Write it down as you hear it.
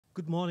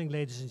Good morning,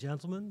 ladies and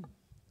gentlemen.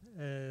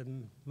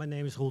 My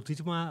name is Roel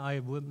Tietema. I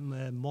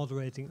am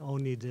moderating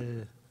only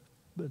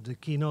the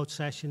keynote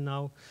session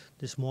now,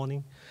 this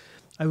morning.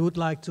 I would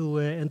like to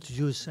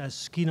introduce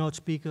as keynote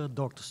speaker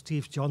Dr.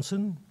 Steve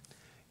Johnson.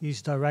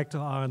 He's Director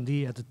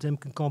R&D at the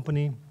Timken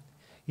company.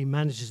 He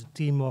manages a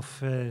team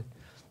of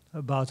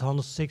about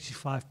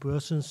 165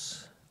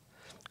 persons,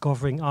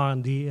 covering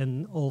R&D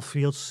in all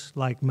fields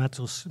like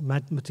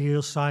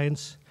material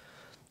science,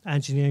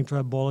 engineering,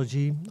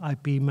 tribology,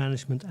 IP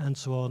management, and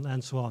so on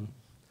and so on.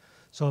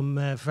 So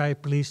I'm very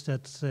pleased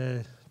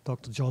that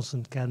Dr.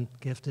 Johnson can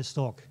give this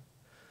talk.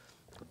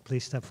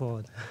 Please step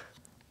forward.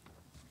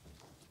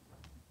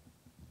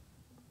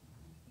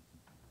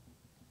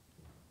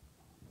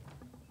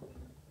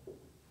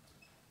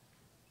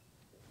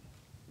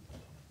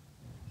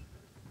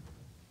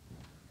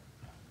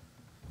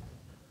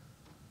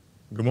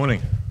 Good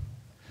morning.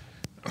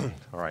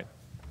 All right.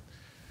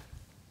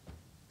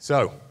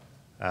 So,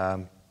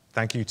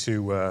 thank you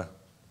to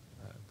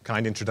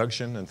kind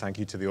introduction, and thank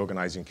you to the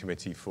organizing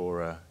committee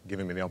for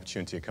giving me the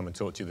opportunity to come and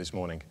talk to you this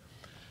morning.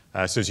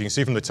 So as you can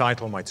see from the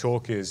title, my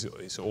talk is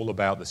all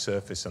about the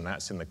surface, and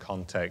that's in the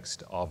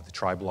context of the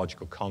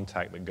tribological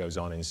contact that goes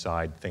on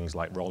inside things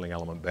like rolling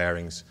element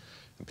bearings,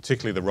 and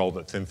particularly the role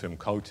that thin film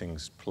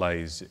coatings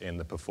plays in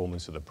the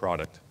performance of the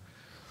product.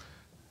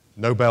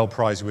 Nobel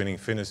Prize-winning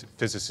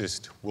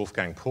physicist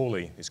Wolfgang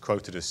Pauli is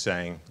quoted as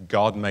saying,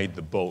 "God made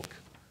the bulk,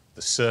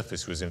 the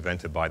surface was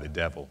invented by the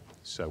devil."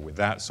 So with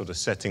that sort of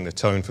setting the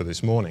tone for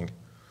this morning,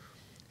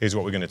 here's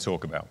what we're going to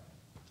talk about.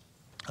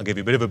 I'll give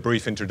you a bit of a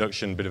brief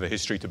introduction, a bit of a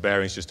history to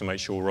bearings, just to make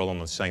sure we're all on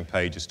the same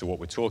page as to what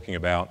we're talking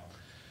about,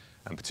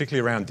 and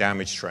particularly around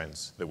damage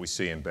trends that we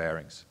see in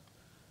bearings.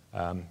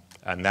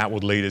 And that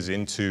would lead us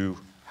into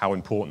how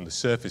important the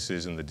surface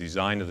is and the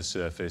design of the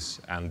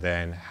surface, and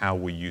then how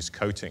we use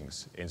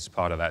coatings as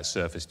part of that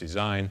surface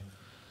design.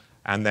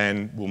 And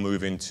then we'll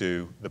move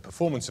into the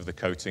performance of the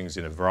coatings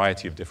in a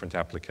variety of different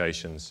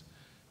applications,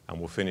 and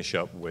we'll finish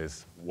up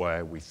with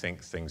where we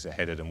think things are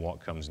headed and what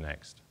comes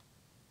next.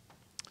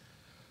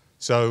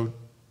 So,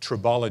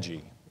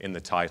 tribology in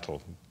the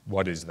title,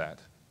 what is that?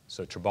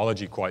 So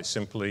tribology, quite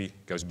simply,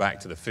 goes back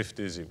to the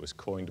 50s. It was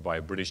coined by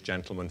a British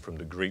gentleman from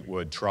the Greek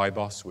word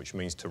tribos, which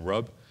means to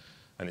rub,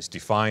 and it's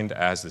defined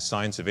as the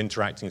science of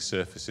interacting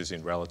surfaces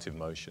in relative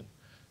motion.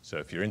 So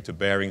if you're into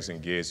bearings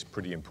and gears,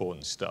 pretty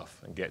important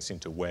stuff, and gets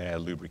into wear,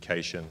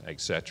 lubrication,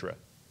 etc.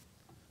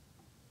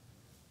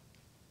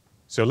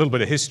 So a little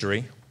bit of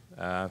history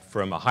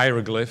from a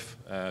hieroglyph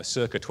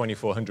circa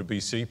 2400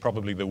 BC,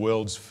 probably the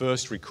world's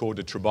first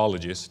recorded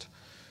tribologist.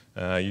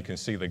 You can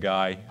see the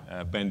guy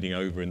bending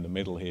over in the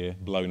middle here,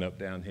 blown up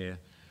down here.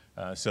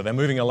 So they're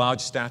moving a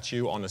large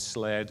statue on a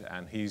sled,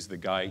 and he's the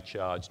guy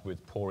charged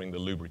with pouring the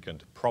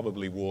lubricant,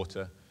 probably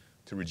water,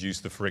 to reduce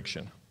the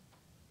friction.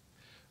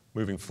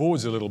 Moving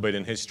forwards a little bit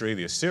in history,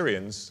 the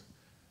Assyrians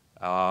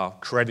are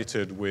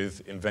credited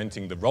with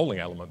inventing the rolling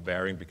element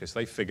bearing because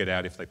they figured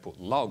out if they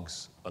put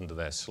logs under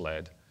their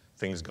sled,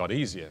 things got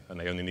easier, and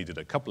they only needed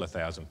a couple of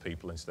thousand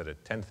people instead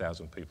of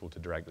 10,000 people to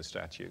drag the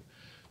statue.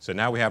 So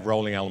now we have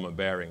rolling element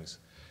bearings.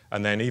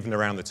 And then even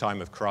around the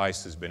time of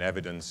Christ, there's been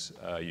evidence,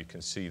 you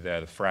can see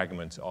there the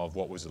fragment of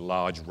what was a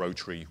large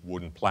rotary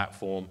wooden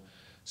platform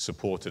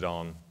supported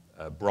on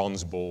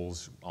bronze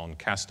balls, on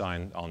cast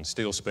iron, on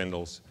steel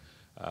spindles.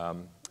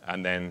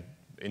 And then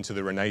into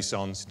the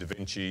Renaissance, Da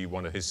Vinci,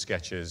 one of his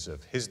sketches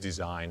of his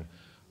design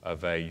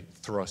of a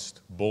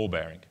thrust ball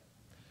bearing.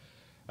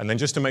 And then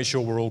just to make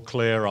sure we're all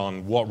clear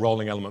on what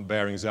rolling element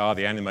bearings are,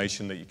 the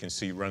animation that you can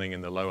see running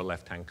in the lower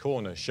left-hand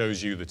corner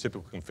shows you the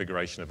typical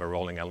configuration of a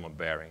rolling element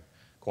bearing.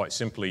 Quite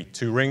simply,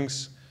 2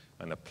 rings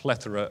and a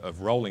plethora of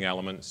rolling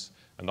elements,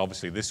 and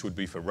obviously this would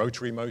be for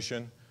rotary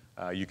motion.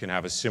 You can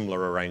have a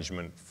similar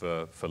arrangement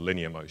for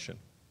linear motion.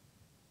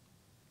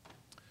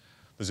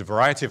 There's a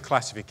variety of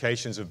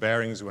classifications of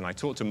bearings. When I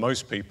talk to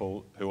most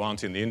people who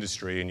aren't in the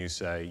industry and you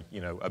say, you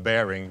know, a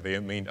bearing, they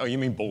mean, oh, you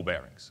mean ball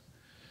bearings.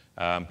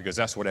 Because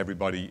that's what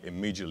everybody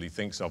immediately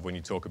thinks of when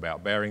you talk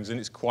about bearings, and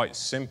it's quite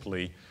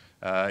simply,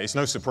 it's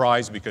no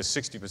surprise because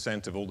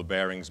 60% of all the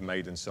bearings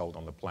made and sold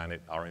on the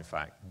planet are in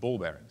fact ball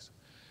bearings.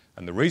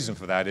 And the reason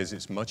for that is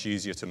it's much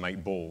easier to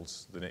make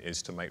balls than it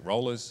is to make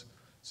rollers,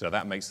 so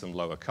that makes them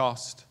lower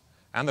cost,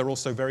 and they're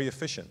also very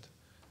efficient.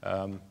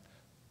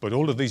 But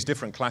all of these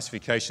different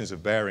classifications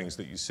of bearings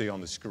that you see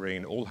on the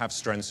screen all have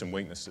strengths and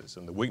weaknesses,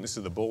 and the weakness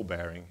of the ball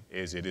bearing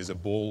is it is a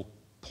ball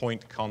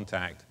point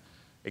contact.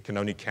 It can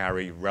only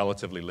carry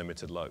relatively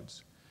limited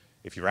loads.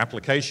 If your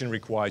application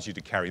requires you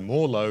to carry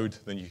more load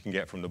than you can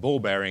get from the ball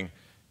bearing,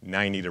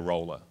 now you need a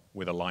roller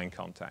with a line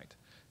contact.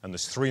 And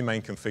there's 3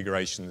 main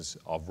configurations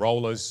of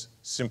rollers,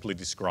 simply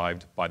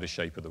described by the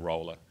shape of the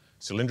roller.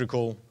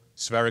 Cylindrical,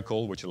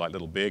 spherical, which are like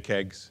little beer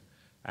kegs,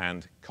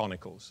 and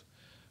conicals.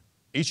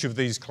 Each of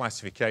these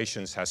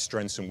classifications has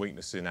strengths and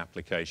weaknesses in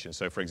application.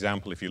 So for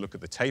example, if you look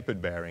at the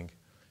tapered bearing,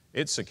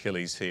 its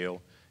Achilles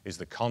heel is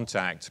the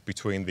contact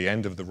between the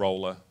end of the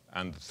roller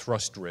and the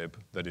thrust rib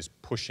that is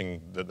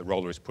pushing, that the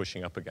roller is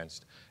pushing up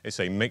against.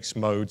 It's a mixed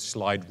mode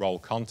slide roll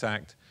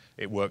contact.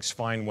 It works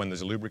fine when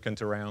there's a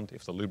lubricant around.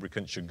 If the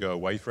lubricant should go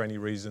away for any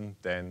reason,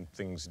 then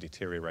things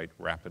deteriorate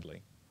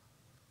rapidly.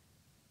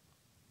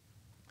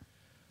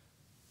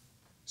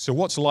 So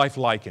what's life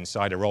like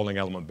inside a rolling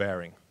element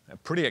bearing?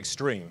 Pretty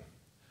extreme.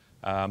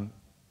 I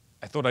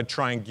thought I'd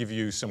try and give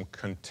you some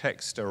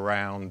context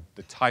around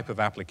the type of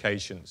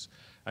applications.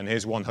 And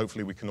here's one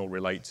hopefully we can all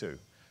relate to.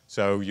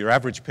 So your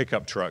average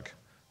pickup truck,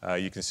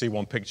 you can see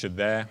one pictured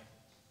there.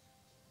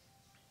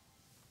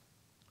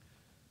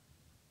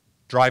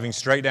 Driving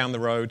straight down the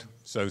road,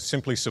 so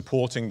simply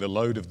supporting the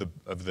load of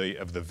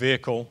the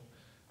vehicle.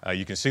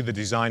 You can see the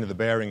design of the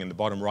bearing in the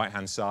bottom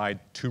right-hand side,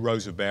 2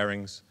 rows of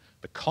bearings.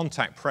 The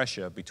contact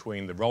pressure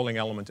between the rolling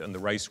element and the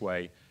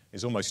raceway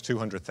is almost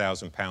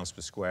 200,000 pounds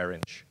per square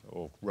inch,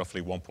 or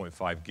roughly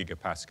 1.5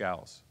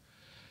 gigapascals.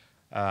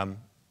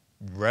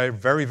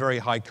 Very, very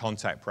high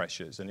contact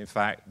pressures. And in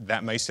fact,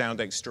 that may sound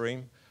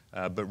extreme,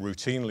 but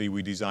routinely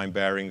we design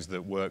bearings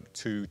that work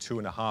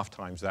 2.5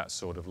 times that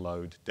sort of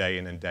load day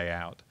in and day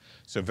out.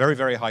 So very,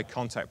 very high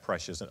contact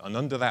pressures. And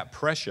under that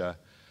pressure,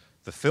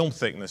 the film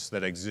thickness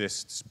that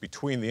exists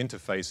between the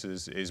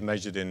interfaces is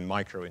measured in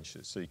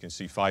microinches. So you can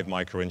see 5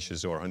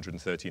 microinches or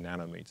 130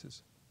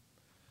 nanometers.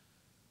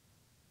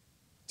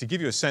 To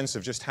give you a sense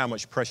of just how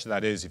much pressure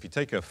that is, if you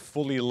take a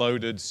fully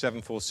loaded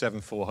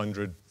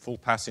 747-400, full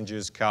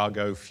passengers,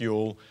 cargo,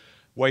 fuel,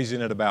 weighs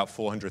in at about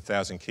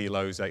 400,000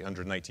 kilos,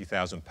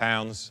 880,000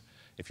 pounds.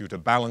 If you were to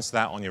balance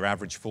that on your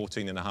average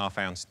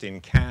 14.5-ounce tin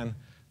can,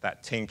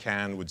 that tin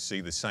can would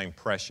see the same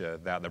pressure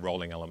that the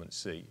rolling elements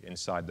see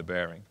inside the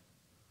bearing.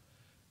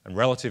 And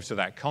relative to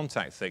that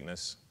contact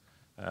thickness,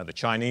 the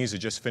Chinese are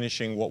just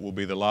finishing what will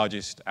be the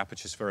largest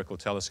aperture spherical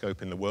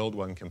telescope in the world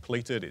when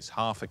completed. It's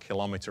 0.5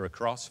 kilometer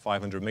across,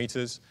 500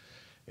 meters.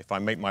 If I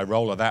make my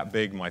roller that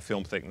big, my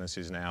film thickness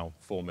is now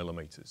 4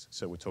 millimeters.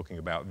 So we're talking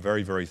about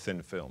very, very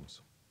thin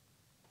films.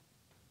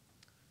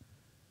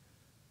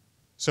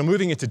 So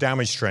moving into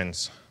damage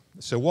trends.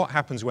 So what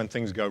happens when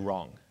things go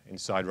wrong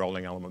inside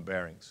rolling element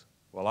bearings?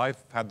 Well,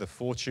 I've had the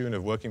fortune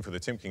of working for the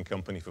Timken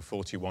company for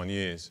 41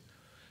 years.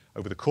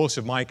 Over the course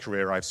of my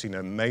career, I've seen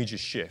a major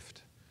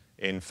shift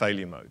in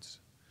failure modes.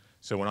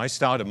 So when I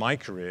started my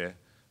career,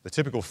 the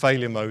typical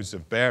failure modes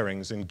of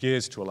bearings, and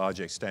gears to a large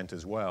extent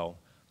as well,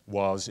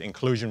 was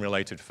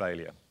inclusion-related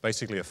failure,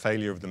 basically a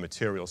failure of the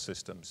material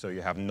system. So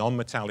you have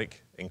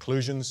non-metallic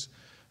inclusions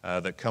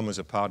that come as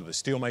a part of the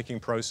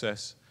steelmaking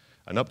process,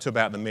 and up to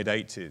about the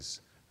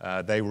mid-80s,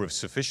 they were of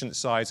sufficient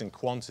size and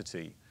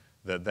quantity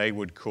that they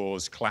would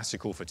cause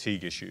classical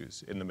fatigue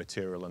issues in the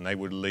material, and they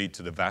would lead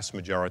to the vast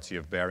majority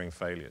of bearing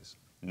failures,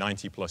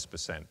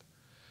 90+%.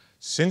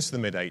 Since the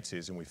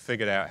mid-80s, and we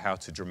figured out how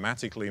to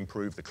dramatically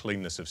improve the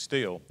cleanness of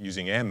steel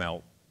using air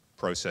melt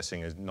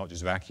processing, not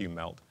just vacuum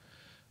melt,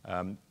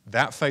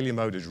 that failure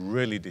mode has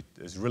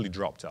really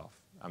dropped off.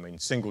 I mean,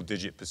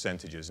 single-digit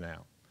percentages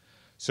now.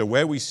 So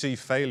where we see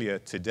failure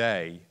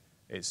today,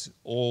 it's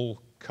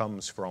all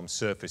comes from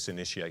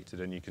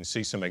surface-initiated, and you can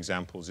see some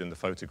examples in the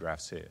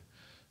photographs here.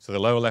 So the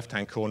lower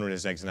left-hand corner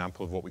is an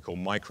example of what we call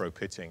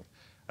micro-pitting,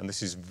 and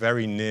this is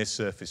very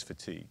near-surface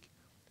fatigue.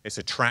 It's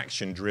a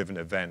traction-driven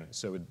event,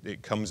 so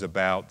it comes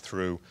about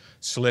through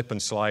slip and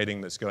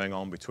sliding that's going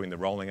on between the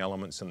rolling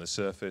elements and the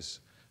surface,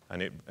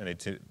 and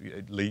it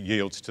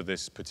yields to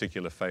this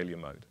particular failure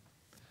mode.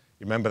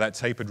 You remember that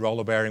tapered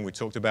roller bearing we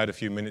talked about a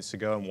few minutes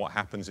ago, and what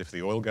happens if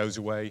the oil goes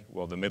away?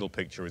 Well, the middle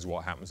picture is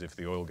what happens if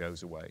the oil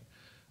goes away.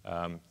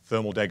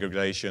 Thermal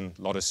degradation,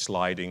 a lot of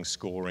sliding,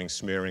 scoring,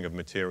 smearing of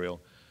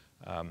material.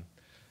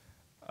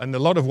 And a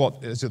lot of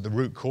what is at the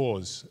root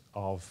cause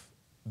of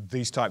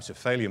these types of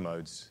failure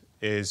modes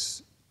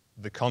is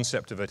the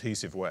concept of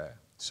adhesive wear.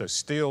 So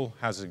steel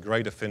has a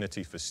great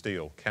affinity for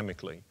steel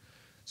chemically.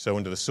 So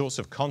under the sorts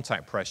of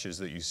contact pressures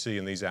that you see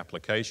in these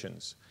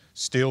applications,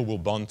 steel will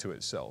bond to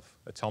itself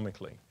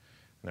atomically.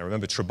 Now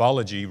remember,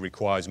 tribology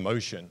requires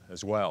motion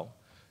as well.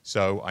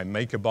 So I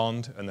make a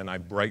bond and then I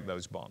break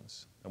those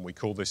bonds. And we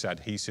call this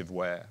adhesive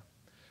wear.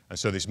 And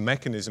so this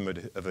mechanism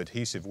of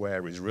adhesive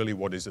wear is really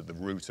what is at the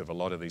root of a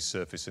lot of these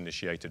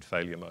surface-initiated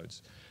failure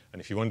modes.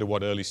 And if you wonder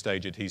what early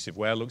stage adhesive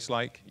wear looks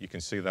like, you can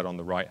see that on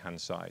the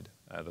right-hand side,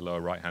 the lower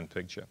right-hand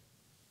picture.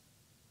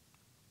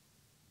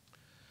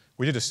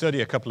 We did a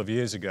study a couple of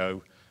years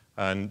ago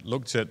and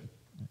looked at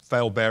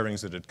failed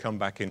bearings that had come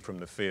back in from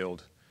the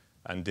field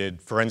and did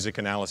forensic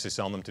analysis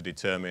on them to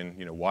determine,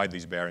 why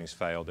these bearings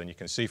failed. And you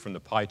can see from the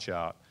pie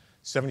chart,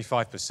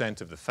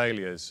 75% of the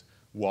failures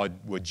were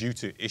due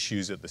to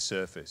issues at the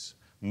surface.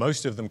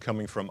 Most of them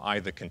coming from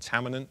either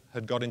contaminant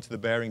had got into the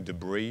bearing,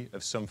 debris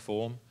of some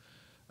form,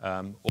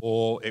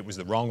 or it was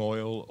the wrong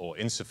oil, or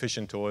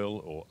insufficient oil,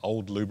 or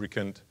old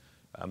lubricant.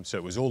 So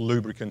it was all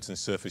lubricant and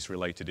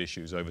surface-related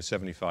issues, over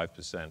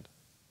 75%.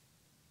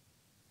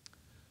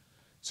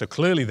 So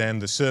clearly then,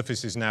 the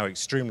surface is now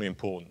extremely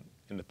important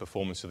in the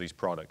performance of these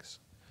products.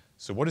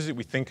 So what is it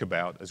we think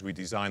about as we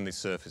design these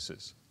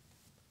surfaces?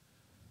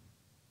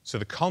 So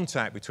the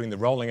contact between the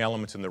rolling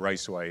element and the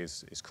raceway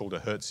is called a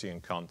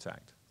Hertzian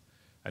contact.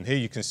 And here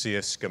you can see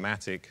a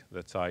schematic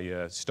that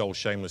I stole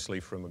shamelessly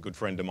from a good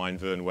friend of mine,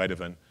 Vern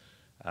Weddervan.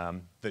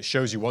 that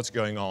shows you what's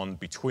going on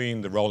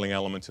between the rolling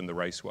element and the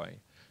raceway.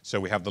 So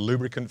we have the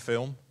lubricant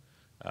film,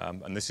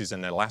 and this is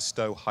an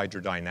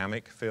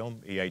elasto-hydrodynamic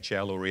film.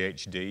 EHL or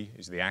EHD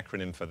is the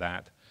acronym for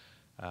that.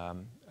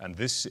 And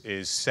this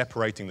is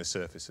separating the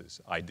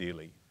surfaces,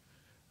 ideally.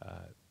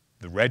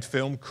 The red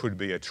film could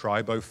be a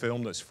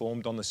tribofilm that's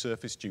formed on the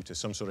surface due to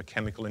some sort of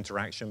chemical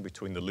interaction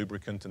between the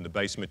lubricant and the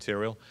base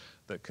material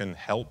that can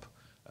help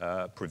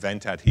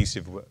prevent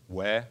adhesive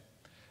wear.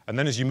 And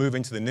then as you move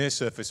into the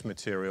near-surface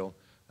material,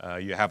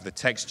 you have the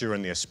texture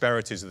and the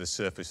asperities of the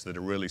surface that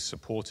are really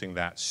supporting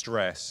that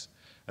stress.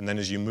 And then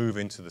as you move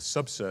into the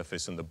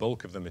subsurface and the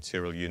bulk of the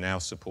material, you're now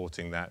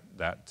supporting that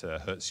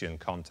Hertzian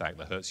contact,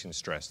 the Hertzian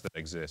stress that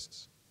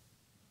exists.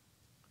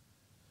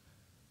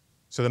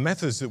 So the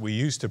methods that we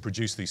use to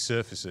produce these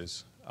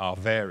surfaces are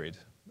varied,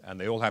 and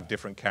they all have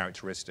different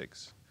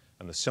characteristics.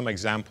 And there's some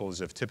examples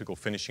of typical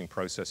finishing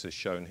processes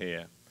shown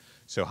here.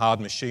 So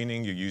hard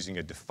machining, you're using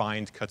a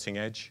defined cutting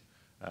edge,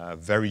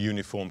 very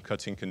uniform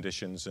cutting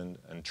conditions, and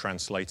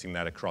translating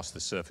that across the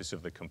surface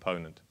of the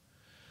component.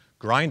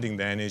 Grinding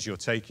then is you're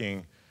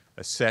taking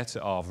a set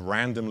of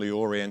randomly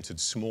oriented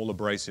small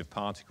abrasive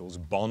particles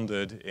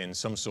bonded in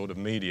some sort of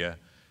media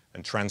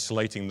and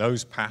translating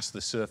those past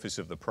the surface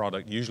of the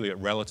product, usually at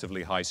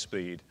relatively high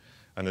speed.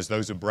 And as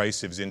those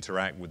abrasives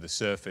interact with the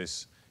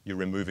surface, you're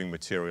removing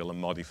material and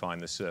modifying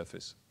the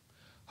surface.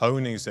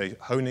 Honing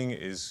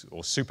is,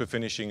 or super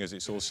finishing as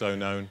it's also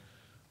known,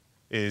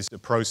 is a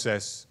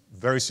process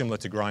very similar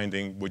to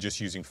grinding. We're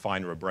just using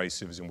finer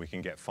abrasives and we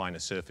can get finer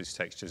surface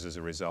textures as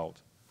a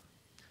result.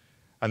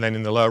 And then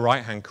in the lower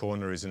right-hand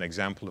corner is an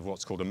example of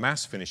what's called a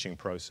mass finishing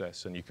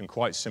process. And you can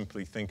quite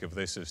simply think of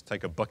this as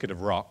take a bucket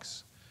of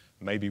rocks,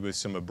 maybe with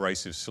some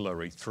abrasive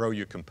slurry, throw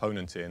your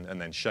component in, and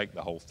then shake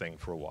the whole thing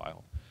for a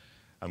while.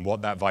 And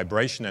what that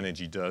vibration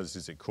energy does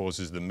is it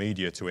causes the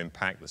media to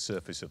impact the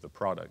surface of the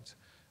product.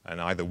 And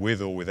either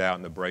with or without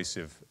an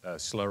abrasive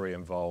slurry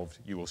involved,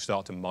 you will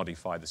start to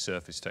modify the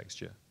surface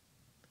texture.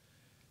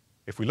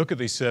 If we look at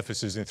these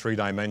surfaces in 3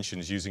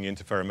 dimensions using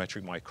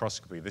interferometric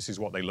microscopy, this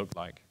is what they look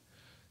like.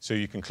 So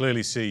you can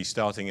clearly see,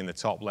 starting in the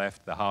top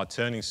left, the hard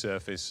turning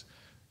surface,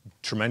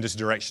 tremendous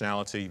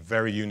directionality,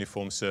 very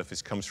uniform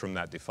surface comes from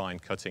that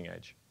defined cutting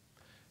edge.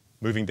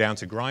 Moving down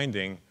to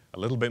grinding, a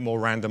little bit more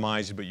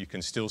randomized, but you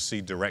can still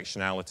see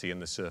directionality in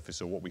the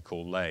surface, or what we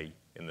call lay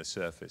in the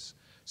surface.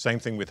 Same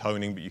thing with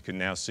honing, but you can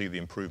now see the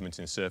improvement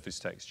in surface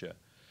texture.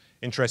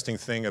 Interesting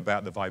thing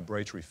about the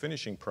vibratory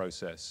finishing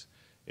process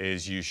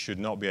is you should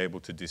not be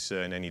able to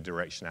discern any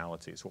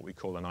directionality. It's what we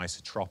call an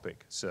isotropic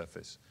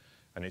surface.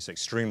 And it's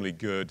extremely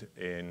good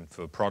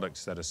for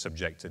products that are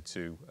subjected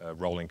to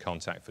rolling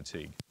contact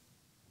fatigue.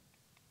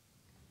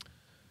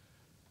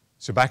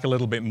 So back a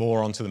little bit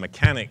more onto the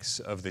mechanics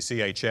of this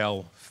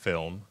EHL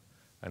film.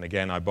 And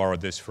again, I borrowed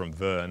this from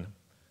Vern.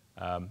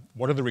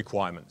 What are the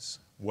requirements?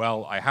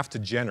 Well, I have to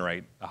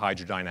generate a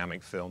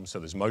hydrodynamic film, so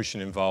there's motion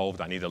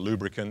involved. I need a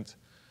lubricant.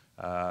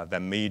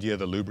 Then media,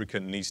 the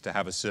lubricant needs to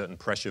have a certain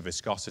pressure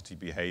viscosity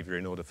behavior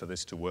in order for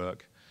this to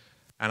work.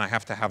 And I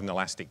have to have an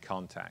elastic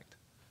contact.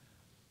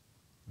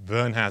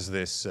 Vern has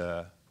this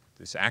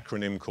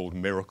acronym called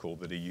MIRACLE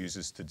that he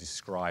uses to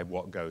describe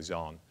what goes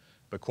on.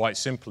 But quite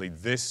simply,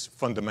 this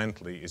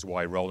fundamentally is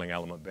why rolling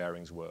element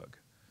bearings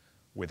work.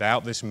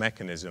 Without this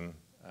mechanism,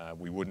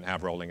 we wouldn't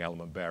have rolling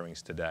element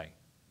bearings today.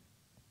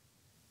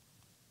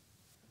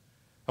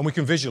 And we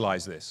can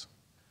visualize this.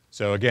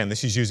 So again,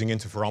 this is using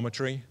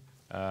interferometry,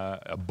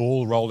 a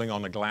ball rolling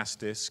on a glass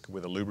disc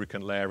with a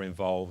lubricant layer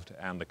involved,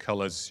 and the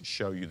colors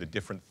show you the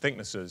different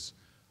thicknesses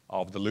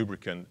of the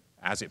lubricant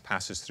as it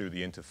passes through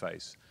the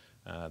interface.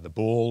 The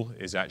ball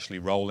is actually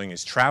rolling,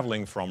 is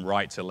traveling from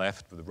right to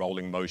left, with the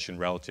rolling motion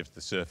relative to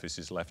the surface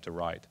is left to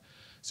right.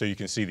 So you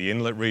can see the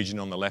inlet region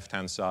on the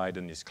left-hand side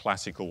and this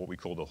classical, what we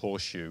call the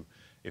horseshoe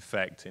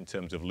effect in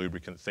terms of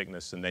lubricant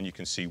thickness, and then you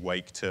can see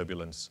wake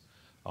turbulence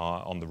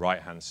on the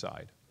right-hand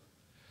side.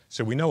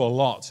 So we know a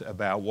lot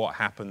about what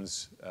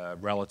happens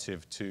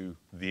relative to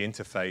the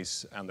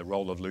interface and the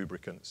role of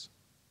lubricants.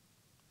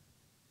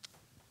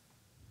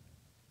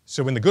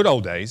 So in the good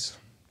old days,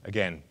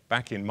 again,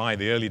 back in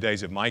the early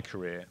days of my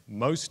career,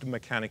 most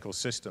mechanical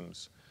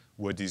systems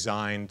were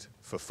designed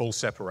for full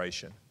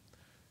separation.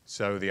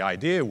 So the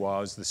idea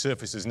was the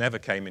surfaces never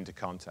came into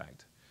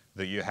contact,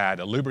 that you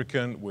had a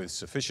lubricant with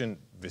sufficient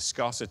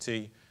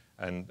viscosity,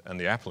 and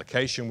the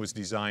application was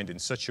designed in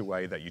such a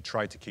way that you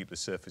tried to keep the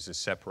surfaces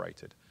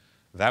separated.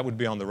 That would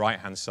be on the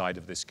right-hand side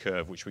of this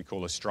curve, which we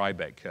call a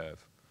Strybeck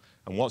curve.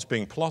 And what's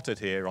being plotted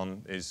here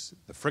is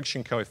the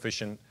friction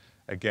coefficient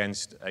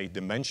against a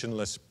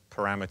dimensionless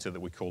parameter that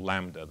we call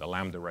lambda, the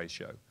lambda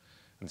ratio.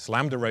 And this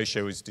lambda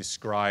ratio is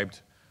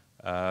described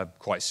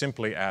quite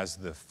simply as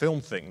the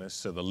film thickness,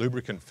 so the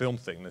lubricant film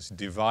thickness,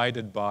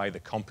 divided by the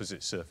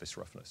composite surface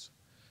roughness.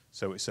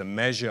 So it's a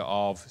measure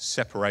of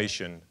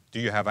separation. Do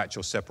you have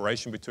actual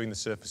separation between the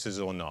surfaces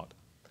or not?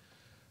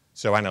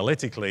 So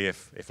analytically,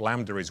 if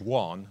lambda is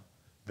 1,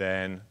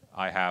 then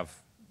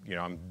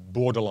I'm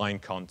borderline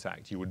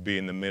contact. You would be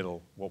in the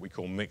middle, what we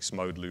call mixed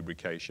mode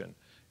lubrication.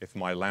 If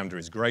my lambda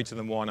is greater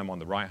than 1, I'm on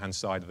the right-hand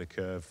side of the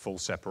curve, full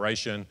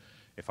separation.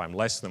 If I'm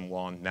less than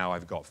 1, now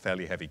I've got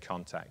fairly heavy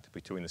contact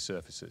between the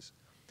surfaces.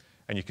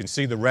 And you can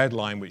see the red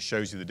line, which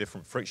shows you the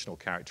different frictional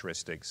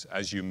characteristics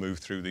as you move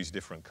through these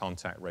different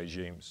contact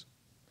regimes.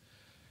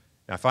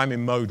 Now, if I'm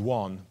in mode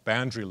 1,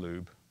 boundary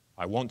lube,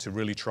 I want to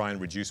really try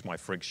and reduce my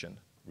friction,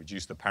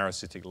 reduce the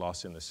parasitic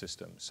loss in the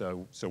system.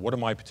 So what are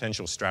my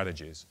potential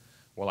strategies?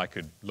 Well, I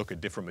could look at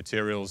different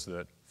materials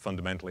that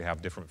fundamentally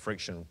have different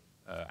friction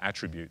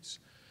attributes.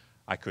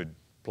 I could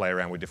play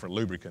around with different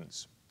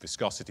lubricants,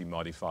 viscosity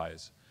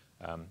modifiers,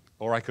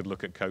 or I could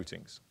look at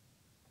coatings.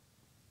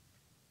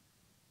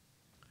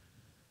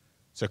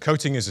 So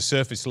coating is a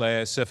surface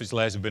layer. Surface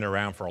layers have been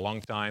around for a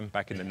long time.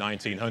 Back in the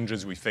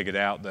 1900s, we figured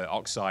out that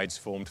oxides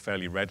formed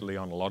fairly readily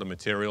on a lot of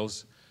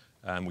materials.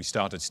 We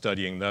started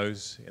studying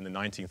those. In the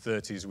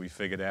 1930s, we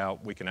figured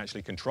out we can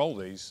actually control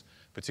these,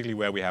 particularly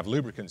where we have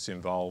lubricants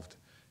involved.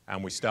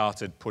 And we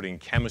started putting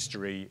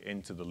chemistry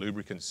into the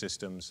lubricant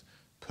systems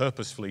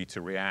purposefully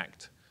to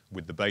react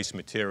with the base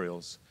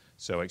materials.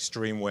 So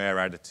extreme wear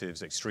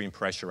additives, extreme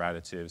pressure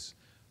additives,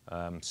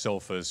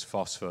 sulfurs,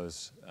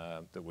 phosphors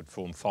that would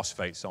form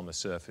phosphates on the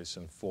surface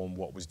and form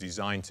what was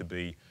designed to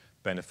be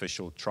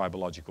beneficial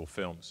tribological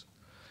films.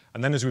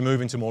 And then as we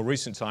move into more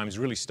recent times,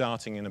 really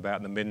starting in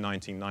about the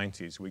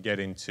mid-1990s, we get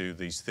into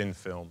these thin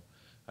film,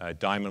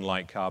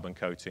 diamond-like carbon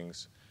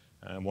coatings.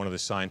 One of the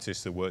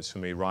scientists that works for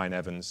me, Ryan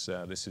Evans,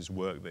 this is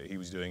work that he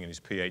was doing in his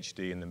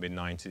PhD in the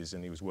mid-90s,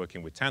 and he was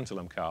working with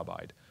tantalum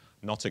carbide,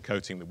 not a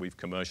coating that we've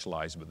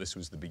commercialized, but this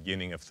was the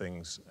beginning of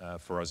things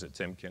for us at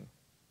Timken.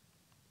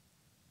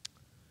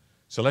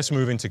 So let's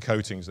move into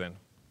coatings then.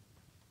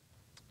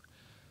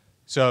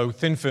 So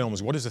thin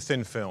films, what is a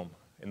thin film?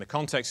 In the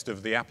context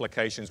of the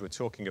applications we're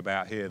talking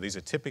about here, these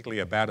are typically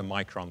about a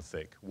micron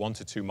thick, 1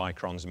 to 2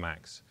 microns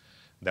max.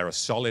 They're a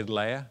solid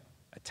layer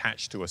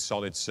attached to a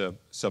solid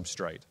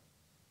substrate.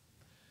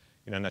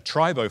 You know, now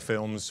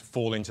tribofilms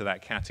fall into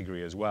that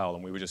category as well,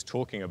 and we were just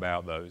talking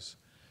about those.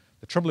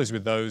 The trouble is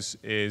with those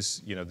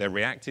is, you know, they're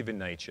reactive in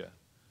nature.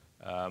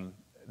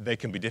 They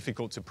can be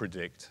difficult to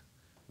predict.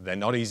 They're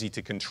not easy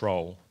to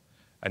control.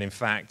 And in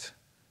fact,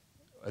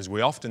 as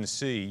we often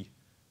see,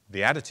 the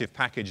additive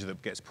package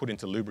that gets put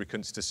into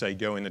lubricants to, say,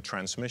 go in a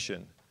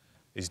transmission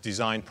is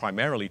designed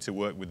primarily to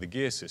work with the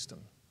gear system,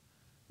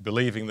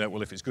 believing that,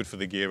 well, if it's good for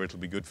the gear, it'll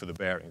be good for the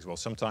bearings. Well,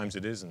 sometimes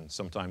it is, and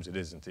sometimes it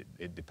isn't.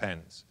 It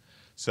depends.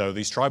 So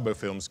these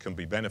tribofilms can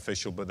be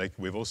beneficial, but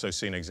we've also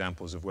seen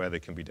examples of where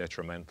they can be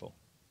detrimental.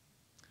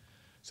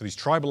 So these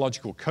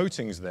tribological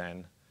coatings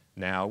then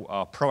now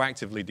are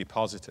proactively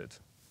deposited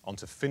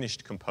onto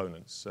finished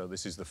components. So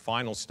this is the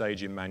final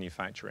stage in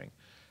manufacturing.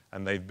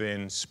 And they've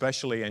been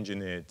specially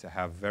engineered to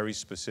have very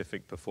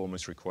specific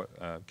performance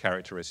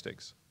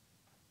characteristics.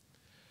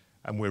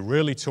 And we're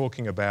really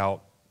talking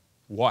about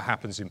what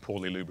happens in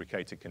poorly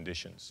lubricated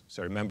conditions.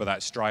 So remember that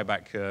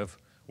Strieback curve?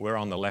 We're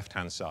on the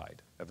left-hand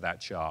side of that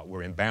chart.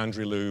 We're in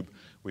boundary lube.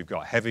 We've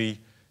got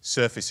heavy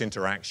surface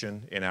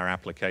interaction in our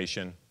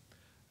application.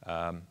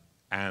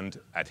 And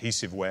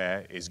adhesive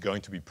wear is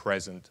going to be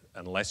present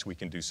unless we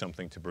can do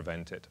something to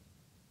prevent it.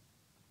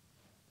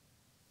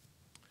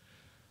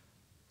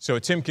 So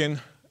at Timken,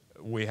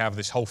 we have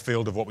this whole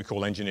field of what we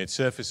call engineered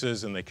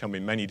surfaces, and they come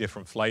in many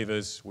different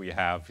flavors. We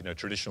have, you know,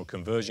 traditional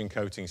conversion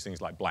coatings,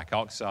 things like black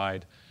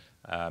oxide,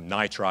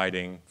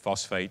 nitriding,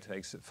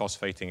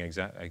 phosphating,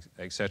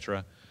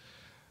 etc.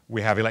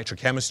 We have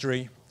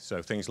electrochemistry,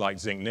 so things like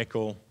zinc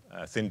nickel,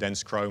 thin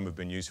dense chrome have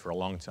been used for a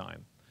long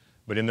time.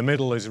 But in the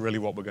middle is really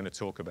what we're going to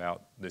talk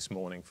about this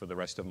morning for the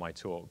rest of my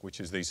talk, which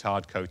is these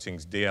hard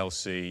coatings,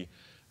 DLC.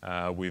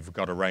 We've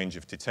got a range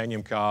of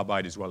titanium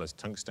carbide as well as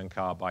tungsten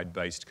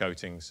carbide-based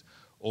coatings,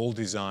 all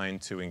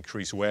designed to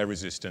increase wear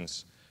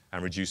resistance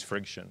and reduce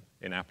friction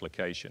in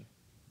application.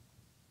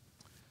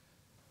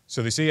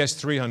 So this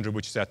ES300,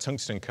 which is our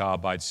tungsten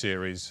carbide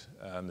series,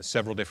 there's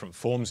several different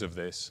forms of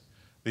this.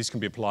 These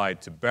can be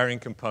applied to bearing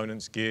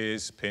components,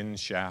 gears, pins,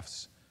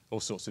 shafts, all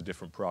sorts of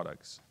different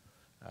products.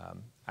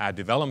 Our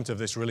development of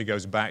this really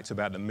goes back to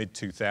about the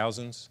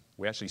mid-2000s.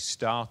 We actually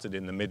started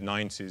in the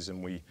mid-90s,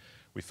 and we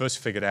first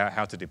figured out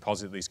how to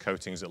deposit these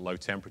coatings at low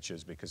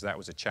temperatures because that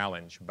was a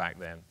challenge back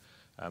then.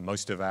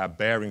 Most of our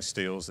bearing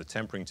steels, the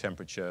tempering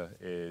temperature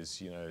is,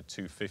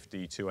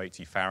 250,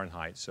 280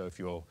 Fahrenheit. So if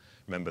you'll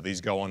remember, these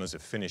go on as a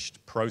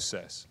finished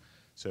process.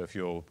 So if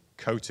your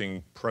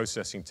coating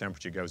processing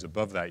temperature goes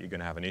above that, you're going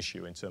to have an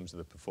issue in terms of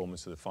the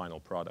performance of the final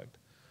product.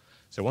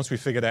 So once we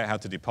figured out how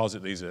to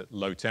deposit these at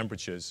low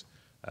temperatures,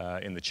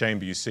 in the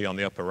chamber you see on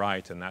the upper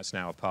right, and that's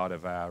now a part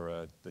of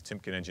our the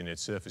Timken Engineered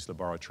Surface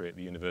Laboratory at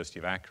the University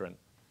of Akron.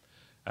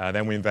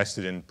 Then we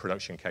invested in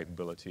production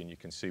capability, and you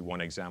can see one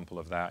example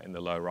of that in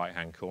the lower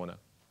right-hand corner.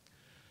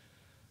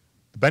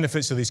 The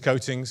benefits of these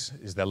coatings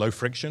is they're low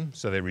friction,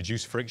 so they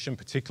reduce friction,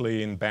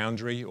 particularly in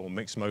boundary or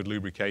mixed mode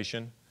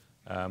lubrication.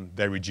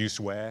 They reduce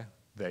wear.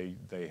 They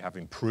have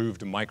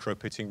improved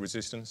micro-pitting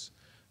resistance.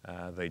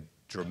 They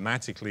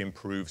dramatically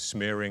improve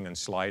smearing and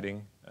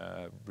sliding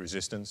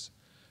resistance.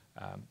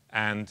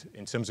 And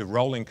in terms of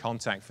rolling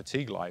contact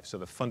fatigue life, so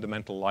the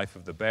fundamental life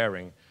of the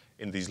bearing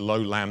in these low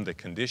lambda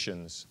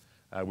conditions,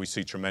 we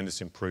see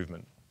tremendous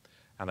improvement.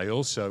 And they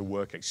also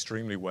work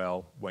extremely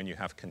well when you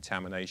have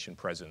contamination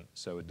present,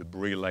 so a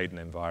debris-laden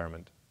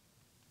environment.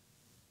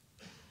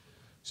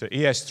 So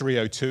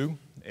ES302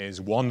 is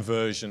one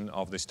version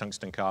of this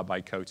tungsten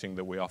carbide coating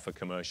that we offer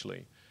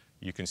commercially.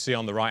 You can see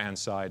on the right-hand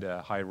side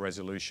a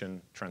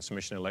high-resolution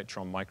transmission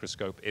electron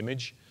microscope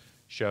image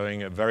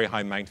showing at very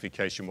high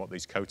magnification what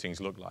these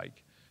coatings look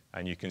like.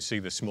 And you can see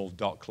the small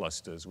dot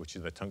clusters, which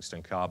are the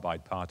tungsten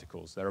carbide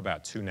particles. They're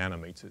about 2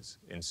 nanometers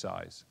in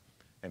size,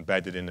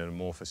 embedded in an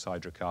amorphous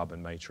hydrocarbon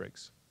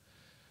matrix.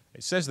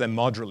 It says they're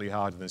moderately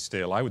harder than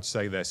steel. I would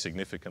say they're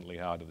significantly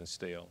harder than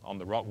steel. On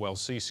the Rockwell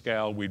C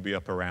scale, we'd be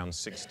up around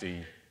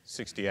 60,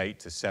 68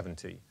 to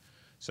 70.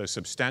 So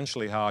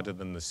substantially harder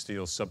than the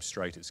steel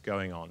substrate it's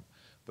going on.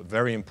 But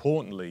very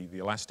importantly, the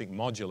elastic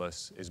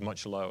modulus is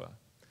much lower.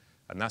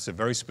 And that's a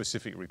very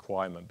specific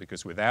requirement,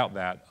 because without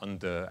that,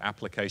 under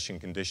application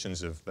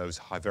conditions of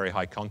those very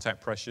high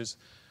contact pressures,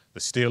 the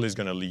steel is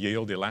going to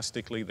yield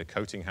elastically. The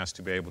coating has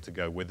to be able to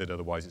go with it,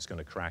 otherwise it's going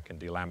to crack and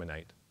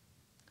delaminate.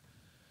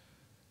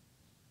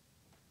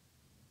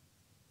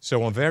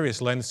 So on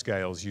various length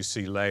scales, you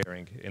see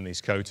layering in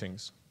these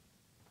coatings.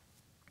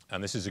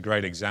 And this is a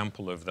great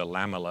example of the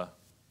lamellar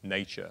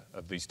nature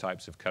of these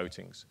types of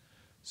coatings.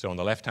 So on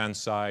the left-hand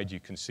side, you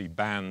can see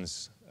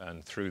bands,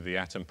 and through the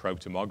atom probe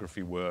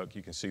tomography work,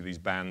 you can see these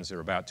bands are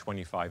about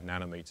 25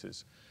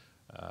 nanometers,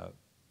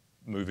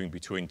 moving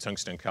between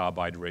tungsten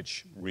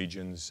carbide-rich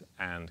regions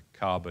and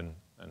carbon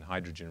and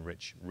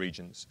hydrogen-rich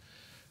regions.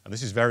 And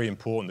this is very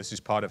important. This is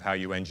part of how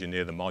you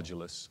engineer the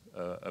modulus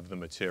of the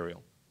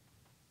material.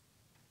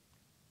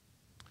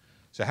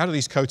 So how do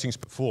these coatings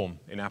perform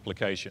in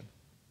application?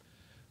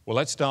 Well,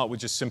 let's start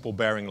with just simple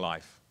bearing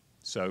life.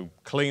 So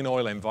clean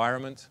oil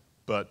environment,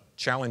 but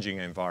challenging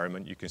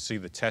environment. You can see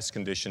the test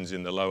conditions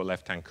in the lower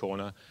left-hand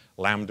corner.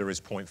 Lambda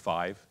is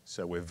 0.5,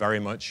 so we're very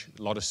much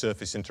a lot of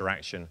surface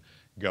interaction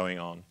going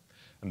on.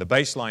 And the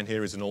baseline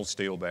here is an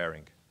all-steel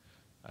bearing.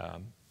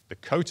 The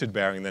coated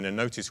bearing, then, and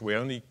notice we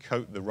only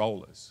coat the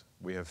rollers.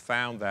 We have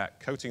found that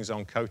coatings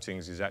on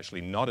coatings is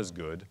actually not as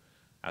good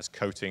as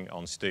coating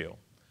on steel.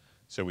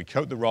 So we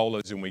coat the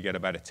rollers and we get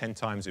about a 10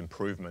 times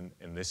improvement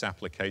in this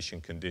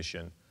application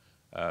condition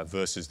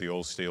versus the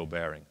all-steel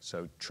bearing.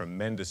 So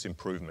tremendous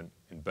improvement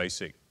in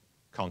basic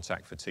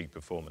contact fatigue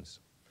performance.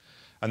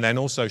 And then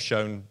also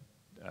shown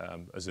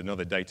as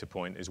another data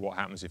point is what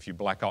happens if you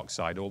black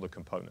oxide all the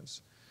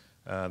components.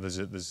 There's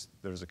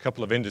a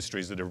couple of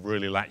industries that have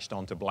really latched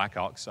onto black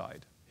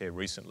oxide here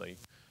recently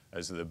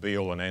as the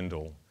be-all and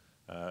end-all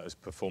as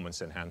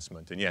performance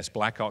enhancement. And yes,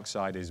 black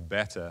oxide is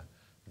better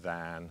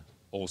than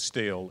all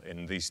steel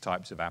in these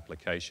types of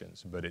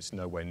applications, but it's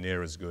nowhere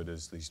near as good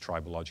as these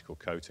tribological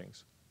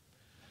coatings.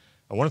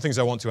 And one of the things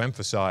I want to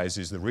emphasize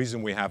is the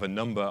reason we have a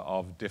number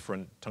of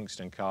different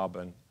tungsten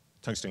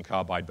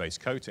carbide-based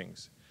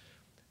coatings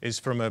is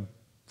from a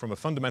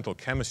fundamental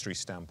chemistry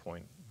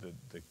standpoint,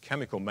 the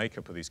chemical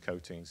makeup of these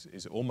coatings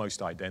is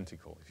almost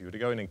identical. If you were to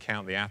go in and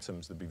count the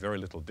atoms, there'd be very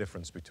little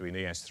difference between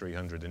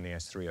ES300 and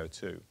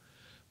ES302.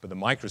 But the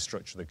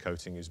microstructure of the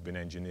coating has been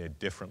engineered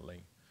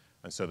differently,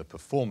 and so the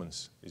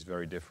performance is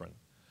very different.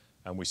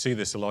 And we see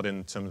this a lot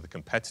in some of the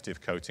competitive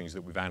coatings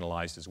that we've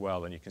analyzed as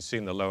well. And you can see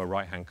in the lower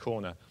right-hand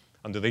corner,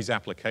 under these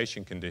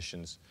application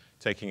conditions,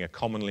 taking a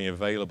commonly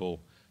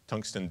available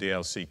tungsten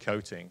DLC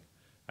coating,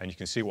 and you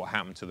can see what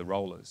happened to the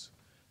rollers.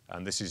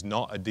 And this is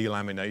not a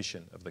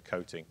delamination of the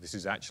coating. This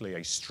is actually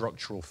a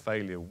structural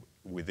failure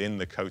within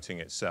the coating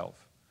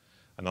itself.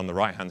 And on the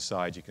right-hand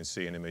side, you can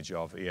see an image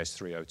of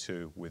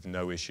ES302 with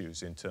no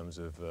issues in terms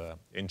of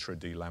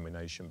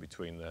intra-delamination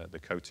between the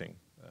coating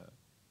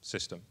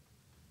system.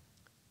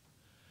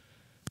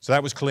 So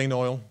that was clean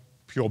oil,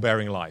 pure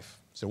bearing life.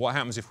 So what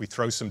happens if we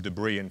throw some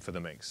debris in for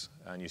the mix?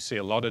 And you see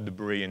a lot of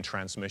debris in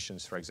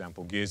transmissions, for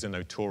example. Gears are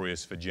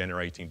notorious for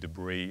generating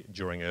debris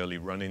during early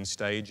run-in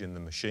stage in the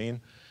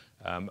machine.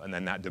 And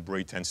then that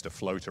debris tends to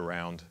float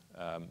around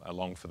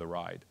along for the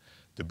ride.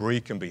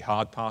 Debris can be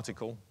hard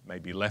particle,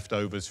 maybe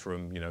leftovers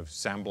from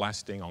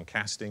sandblasting on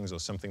castings or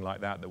something like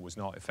that was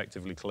not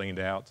effectively cleaned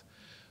out,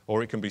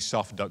 or it can be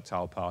soft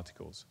ductile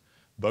particles.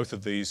 Both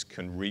of these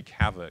can wreak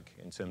havoc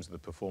in terms of the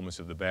performance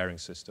of the bearing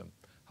system.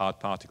 Hard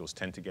particles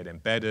tend to get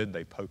embedded,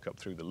 they poke up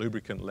through the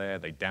lubricant layer,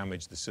 they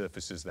damage the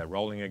surfaces they're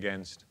rolling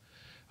against.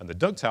 And the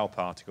ductile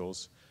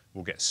particles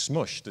will get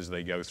smushed as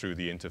they go through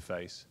the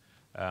interface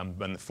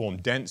and form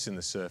dents in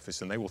the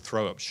surface, and they will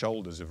throw up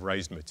shoulders of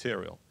raised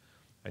material.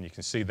 And you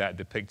can see that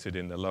depicted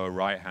in the lower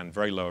right-hand,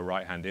 very lower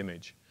right-hand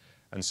image.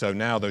 And so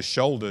now those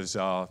shoulders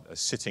are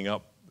sitting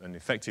up and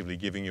effectively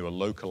giving you a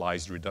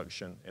localized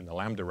reduction in the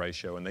lambda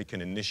ratio, and they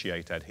can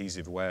initiate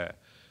adhesive wear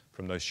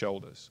from those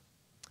shoulders.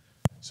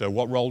 So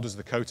what role does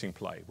the coating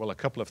play? Well, a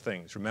couple of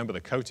things. Remember,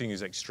 the coating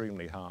is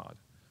extremely hard,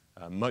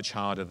 much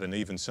harder than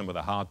even some of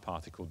the hard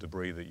particle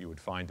debris that you would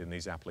find in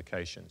these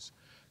applications.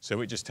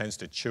 So it just tends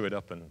to chew it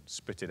up and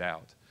spit it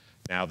out.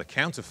 Now, the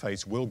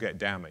counterface will get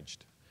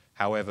damaged.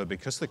 However,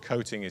 because the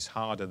coating is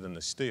harder than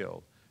the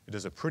steel, it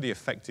does a pretty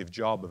effective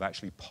job of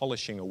actually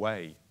polishing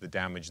away the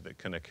damage that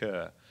can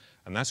occur.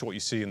 And that's what you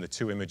see in the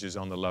two images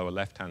on the lower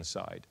left-hand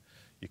side.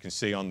 You can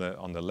see on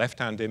the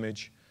left-hand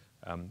image,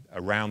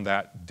 around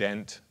that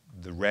dent,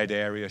 the red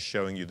area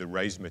showing you the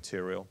raised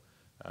material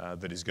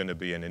that is going to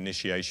be an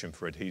initiation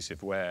for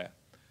adhesive wear.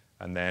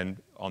 And then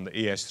on the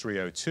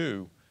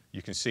ES302,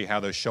 you can see how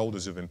those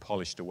shoulders have been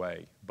polished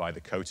away by the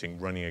coating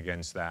running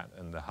against that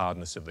and the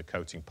hardness of the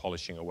coating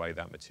polishing away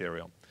that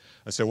material.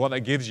 And so what that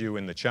gives you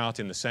in the chart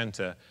in the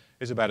center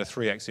is about a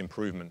 3x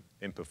improvement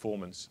in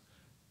performance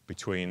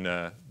between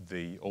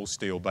the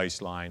all-steel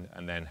baseline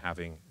and then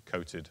having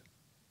coated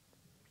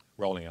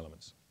rolling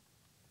elements.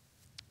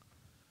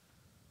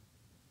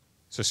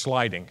 So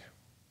sliding.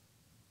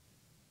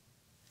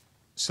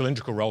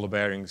 Cylindrical roller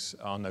bearings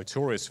are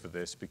notorious for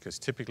this because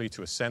typically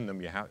to assemble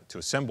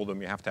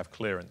them, you have to have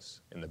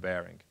clearance in the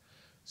bearing.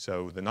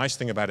 So the nice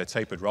thing about a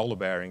tapered roller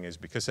bearing is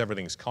because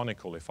everything's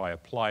conical, if I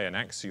apply an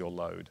axial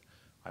load,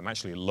 I'm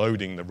actually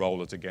loading the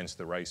rollers against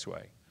the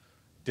raceway.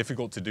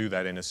 Difficult to do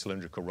that in a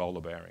cylindrical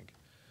roller bearing.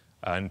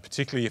 And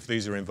particularly if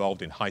these are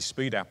involved in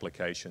high-speed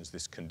applications,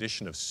 this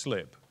condition of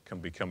slip can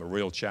become a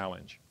real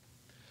challenge.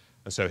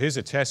 And so here's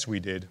a test we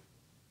did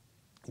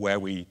where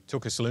we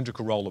took a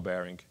cylindrical roller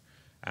bearing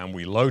and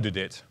we loaded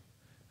it,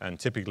 and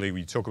typically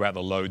we talk about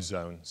the load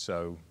zone,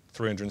 so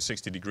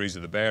 360 degrees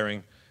of the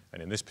bearing,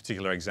 and in this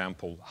particular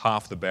example,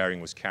 half the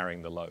bearing was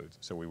carrying the load.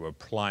 So we were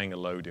applying a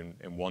load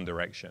in one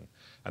direction,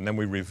 and then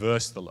we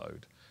reversed the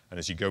load. And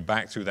as you go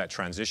back through that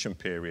transition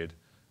period,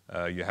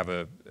 you have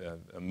a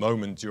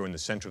moment during the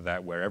center of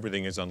that where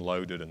everything is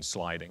unloaded and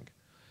sliding.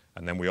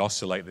 And then we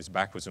oscillate this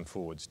backwards and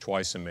forwards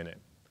twice a minute.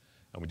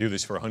 And we do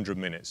this for 100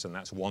 minutes, and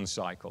that's one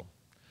cycle.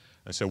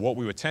 And so what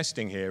we were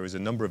testing here is a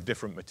number of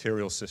different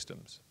material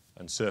systems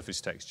and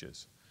surface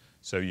textures.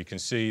 So you can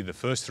see the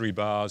first 3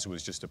 bars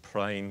was just a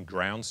plain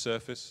ground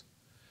surface,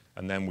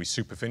 and then we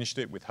superfinished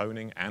it with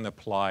honing and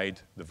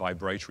applied the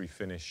vibratory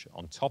finish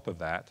on top of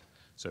that,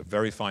 so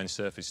very fine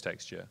surface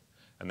texture.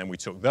 And then we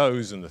took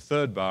those, and the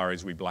 3rd bar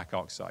is we black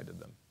oxided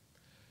them.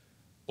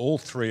 All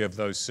 3 of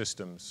those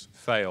systems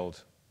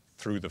failed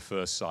through the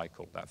first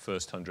cycle, that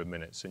first 100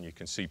 minutes, and you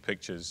can see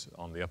pictures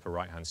on the upper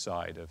right-hand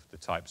side of the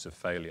types of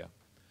failure.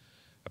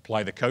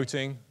 Apply the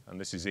coating, and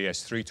this is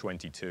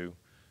ES322.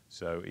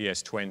 So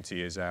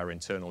ES20 is our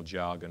internal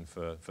jargon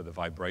for the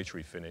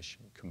vibratory finish.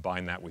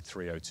 Combine that with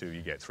 302,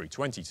 you get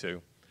 322,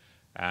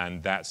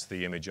 and that's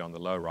the image on the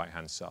lower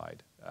right-hand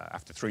side.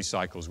 After 3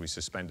 cycles, we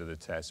suspended the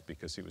test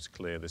because it was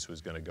clear this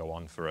was going to go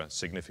on for a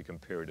significant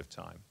period of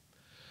time.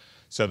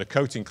 So the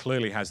coating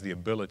clearly has the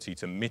ability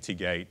to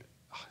mitigate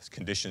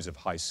conditions of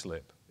high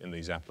slip in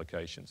these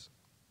applications.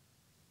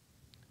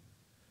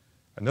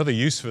 Another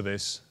use for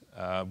this,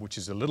 which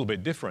is a little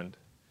bit different,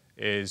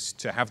 is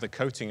to have the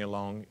coating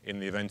along in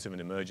the event of an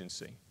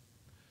emergency.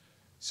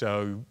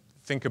 So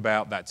think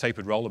about that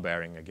tapered roller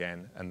bearing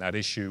again and that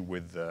issue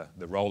with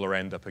the roller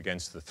end up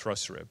against the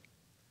thrust rib.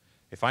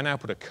 If I now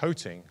put a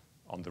coating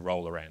on the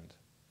roller end,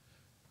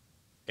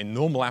 in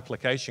normal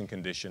application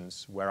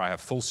conditions where I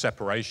have full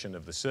separation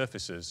of the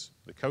surfaces,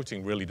 the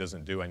coating really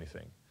doesn't do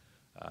anything.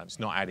 It's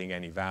not adding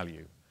any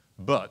value.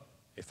 But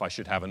if I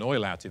should have an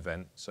oil out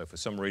event, so for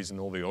some reason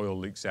all the oil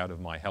leaks out of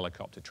my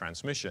helicopter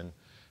transmission,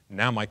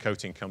 now my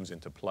coating comes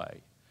into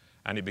play.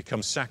 And it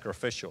becomes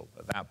sacrificial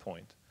at that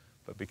point.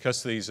 But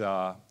because these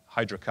are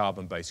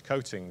hydrocarbon-based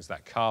coatings,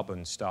 that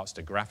carbon starts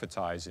to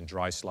graphitize in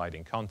dry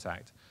sliding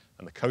contact,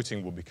 and the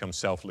coating will become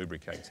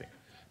self-lubricating.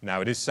 Now,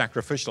 it is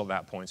sacrificial at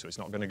that point, so it's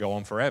not going to go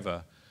on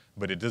forever,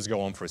 but it does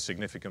go on for a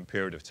significant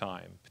period of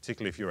time,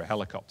 particularly if you're a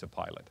helicopter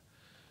pilot.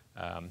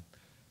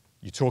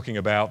 You're talking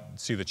about,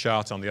 see the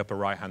chart on the upper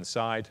right-hand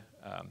side,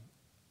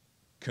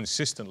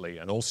 consistently,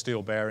 an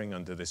all-steel bearing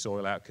under this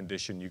oil-out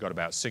condition, you've got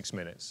about 6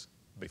 minutes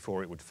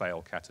before it would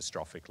fail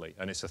catastrophically,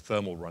 and it's a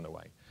thermal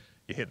runaway.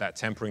 You hit that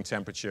tempering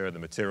temperature, the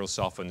material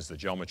softens, the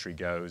geometry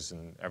goes,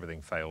 and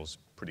everything fails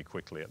pretty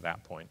quickly at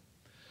that point.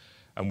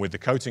 And with the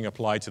coating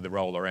applied to the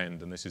roller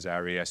end, and this is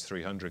our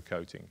ES300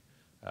 coating,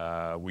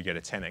 we get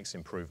a 10x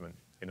improvement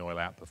in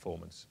oil-out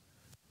performance.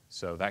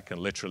 So that can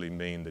literally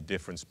mean the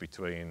difference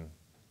between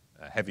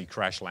a heavy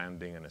crash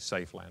landing and a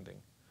safe landing.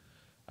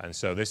 And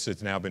so this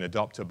has now been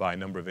adopted by a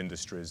number of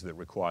industries that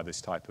require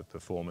this type of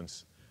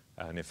performance,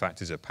 and in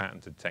fact is a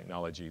patented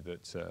technology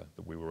that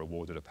we were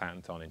awarded a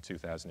patent on in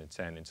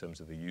 2010 in terms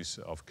of the use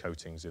of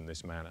coatings in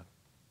this manner.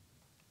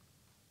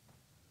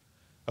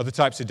 Other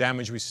types of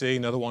damage we see,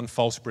 another one,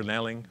 false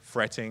Brinelling,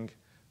 fretting.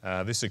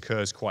 This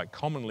occurs quite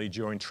commonly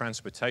during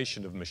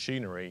transportation of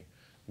machinery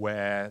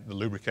where the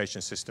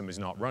lubrication system is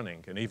not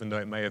running. And even though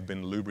it may have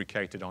been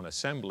lubricated on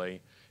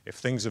assembly, if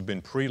things have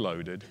been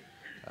preloaded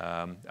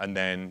and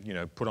then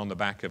put on the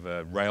back of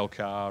a rail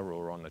car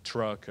or on a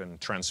truck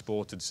and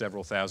transported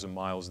several thousand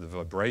miles, the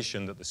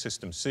vibration that the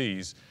system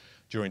sees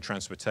during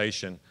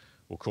transportation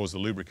will cause the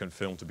lubricant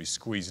film to be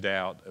squeezed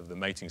out of the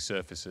mating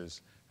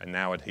surfaces, and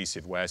now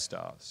adhesive wear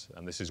starts.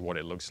 And this is what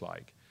it looks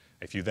like.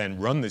 If you then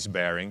run this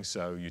bearing,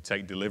 so you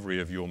take delivery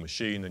of your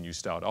machine and you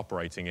start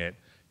operating it,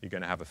 you're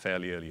going to have a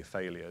fairly early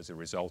failure as a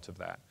result of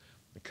that.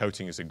 The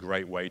coating is a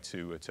great way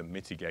to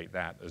mitigate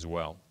that as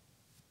well.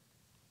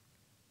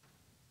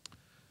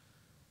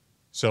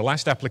 So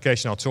last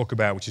application I'll talk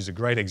about, which is a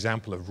great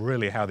example of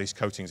really how these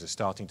coatings are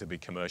starting to be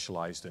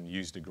commercialized and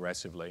used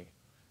aggressively,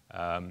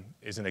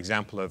 is an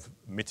example of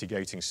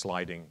mitigating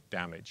sliding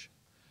damage.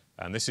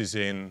 And this is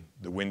in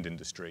the wind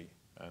industry,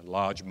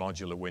 large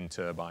modular wind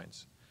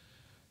turbines.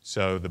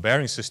 So the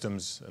bearing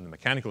systems and the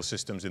mechanical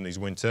systems in these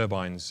wind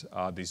turbines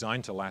are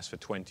designed to last for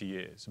 20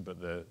 years, but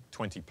the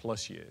 20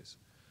 plus years.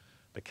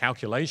 The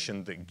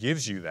calculation that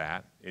gives you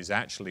that is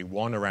actually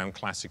one around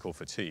classical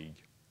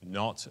fatigue,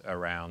 not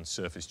around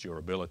surface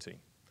durability.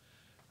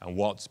 And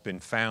what's been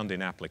found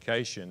in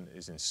application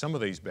is in some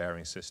of these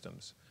bearing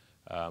systems,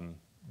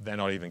 they're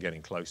not even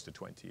getting close to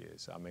 20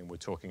 years. I mean, we're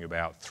talking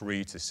about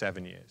 3 to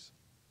 7 years.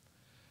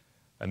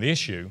 And the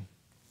issue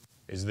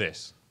is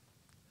this.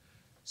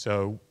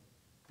 So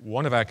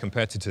one of our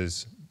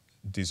competitors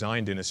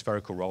designed in a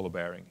spherical roller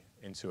bearing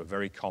into a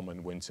very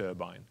common wind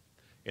turbine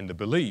in the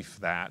belief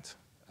that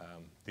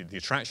the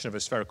attraction of a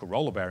spherical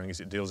roller bearing is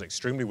it deals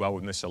extremely well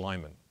with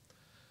misalignment.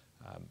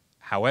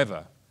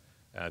 However,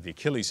 the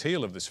Achilles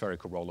heel of the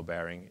spherical roller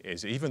bearing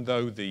is even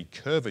though the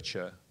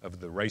curvature of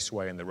the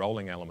raceway and the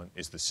rolling element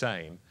is the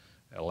same,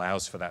 it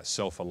allows for that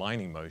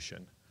self-aligning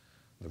motion.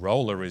 The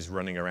roller is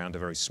running around a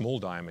very small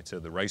diameter,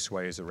 the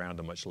raceway is around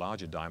a much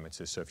larger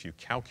diameter, so if you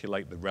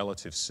calculate the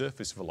relative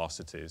surface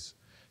velocities,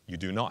 you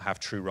do not have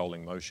true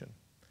rolling motion.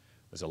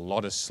 There's a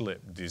lot of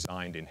slip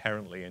designed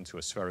inherently into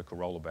a spherical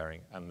roller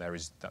bearing, and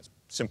that's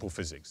simple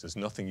physics. There's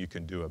nothing you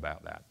can do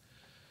about that.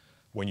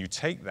 When you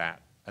take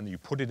that and you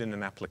put it in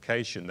an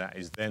application that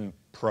is then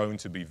prone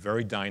to be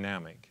very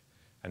dynamic,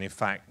 and in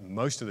fact,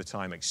 most of the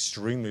time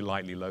extremely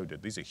lightly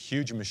loaded. These are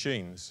huge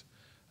machines,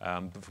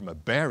 but from a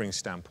bearing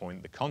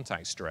standpoint, the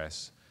contact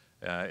stress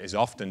is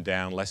often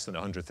down less than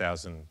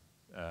 100,000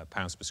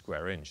 pounds per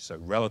square inch, so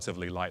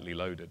relatively lightly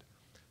loaded.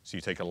 So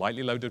you take a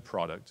lightly loaded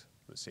product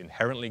that's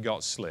inherently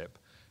got slip,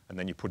 and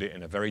then you put it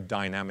in a very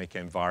dynamic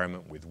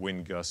environment with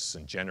wind gusts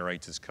and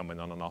generators coming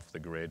on and off the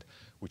grid,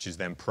 which is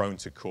then prone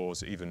to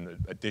cause even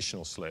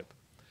additional slip.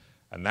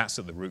 And that's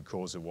at the root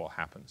cause of what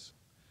happens.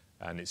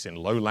 And it's in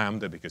low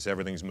lambda because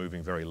everything's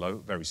moving very low,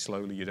 very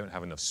slowly. You don't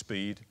have enough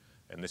speed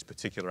in this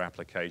particular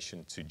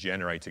application to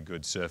generate a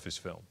good surface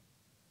film.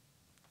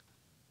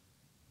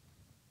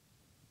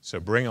 So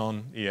bring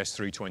on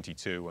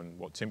ES322 and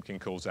what Timken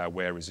calls our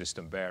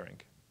wear-resistant bearing.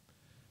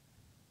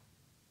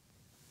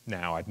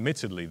 Now,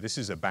 admittedly, this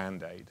is a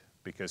Band-Aid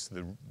because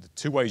the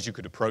two ways you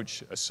could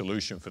approach a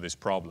solution for this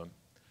problem.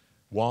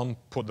 One,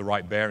 put the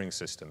right bearing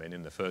system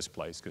in the first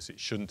place because it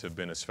shouldn't have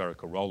been a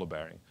spherical roller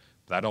bearing.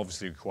 That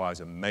obviously requires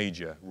a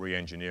major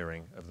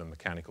re-engineering of the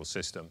mechanical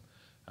system,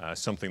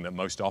 something that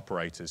most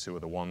operators who are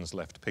the ones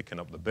left picking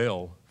up the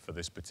bill for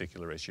this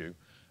particular issue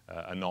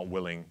are not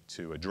willing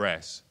to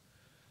address.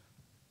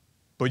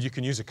 But you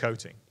can use a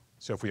coating.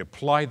 So if we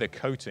apply the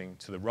coating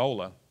to the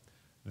roller,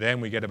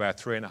 then we get about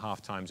 3.5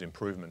 times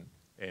improvement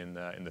in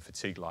the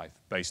fatigue life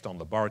based on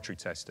laboratory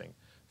testing.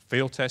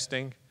 Field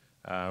testing,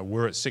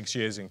 we're at 6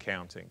 years and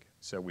counting.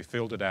 So we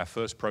fielded our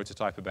first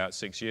prototype about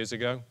 6 years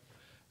ago.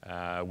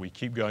 We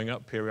keep going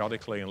up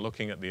periodically and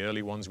looking at the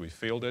early ones we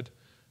fielded.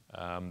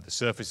 The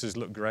surfaces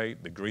look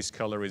great, the grease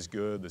color is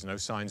good, there's no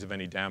signs of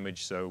any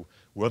damage. So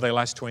will they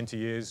last 20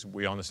 years?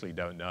 We honestly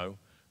don't know.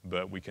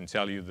 But we can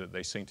tell you that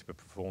they seem to be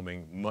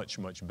performing much,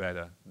 much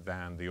better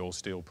than the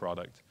all-steel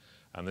product.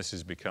 And this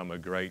has become a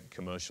great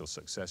commercial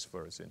success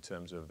for us in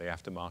terms of the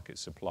aftermarket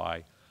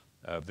supply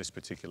of this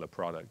particular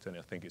product. And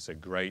I think it's a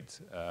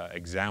great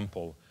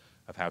example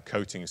of how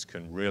coatings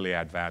can really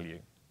add value.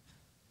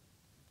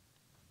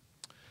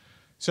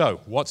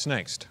 So what's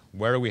next?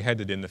 Where are we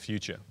headed in the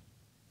future?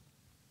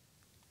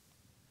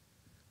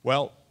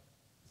 Well,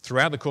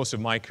 throughout the course of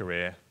my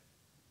career,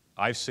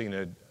 I've seen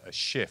a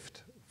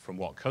shift from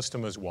what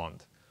customers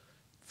want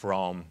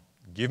from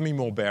give me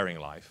more bearing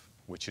life,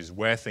 which is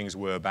where things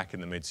were back in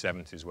the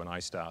mid-70s when I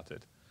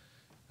started.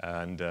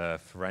 And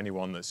for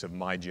anyone that's of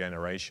my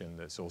generation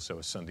that's also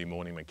a Sunday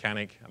morning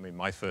mechanic, I mean,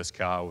 my first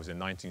car was a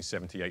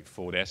 1978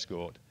 Ford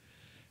Escort.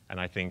 And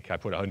I think I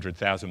put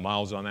 100,000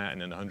 miles on that,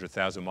 and in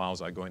 100,000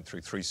 miles, I went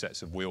through 3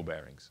 sets of wheel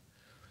bearings.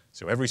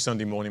 So every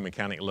Sunday morning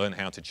mechanic learned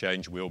how to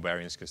change wheel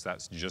bearings because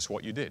that's just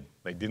what you did.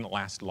 They didn't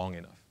last long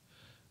enough.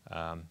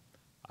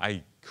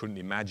 I couldn't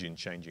imagine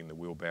changing the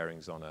wheel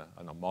bearings on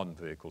a modern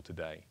vehicle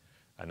today.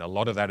 And a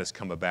lot of that has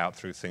come about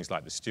through things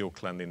like the steel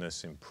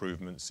cleanliness,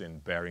 improvements in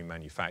bearing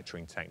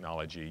manufacturing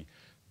technology,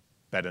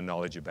 better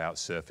knowledge about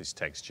surface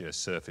texture,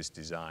 surface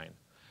design.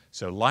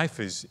 So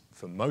life is,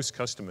 for most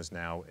customers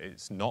now,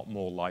 it's not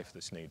more life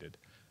that's needed.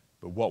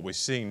 But what we're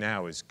seeing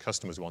now is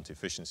customers want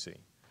efficiency,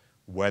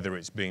 whether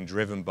it's being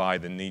driven by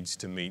the needs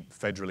to meet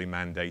federally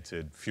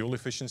mandated fuel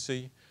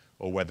efficiency,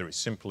 or whether it's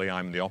simply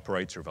I'm the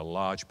operator of a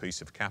large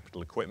piece of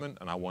capital equipment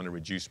and I want to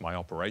reduce my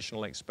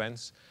operational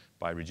expense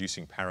by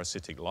reducing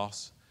parasitic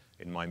loss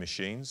in my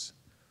machines.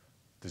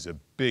 There's a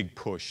big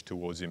push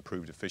towards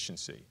improved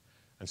efficiency.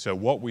 And so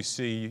what we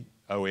see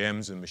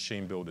OEMs and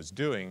machine builders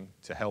doing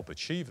to help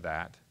achieve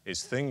that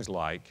is things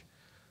like,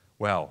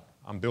 well,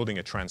 I'm building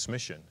a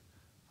transmission.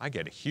 I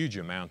get a huge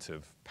amount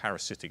of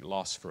parasitic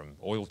loss from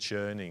oil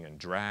churning and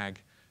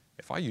drag.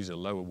 If I use a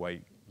lower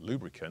weight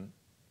lubricant,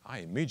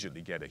 I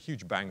immediately get a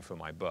huge bang for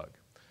my buck.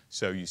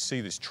 So you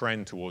see this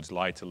trend towards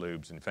lighter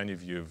lubes, and if any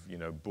of you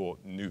have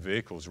bought new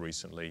vehicles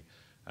recently,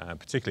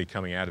 particularly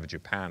coming out of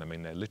Japan, I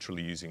mean, they're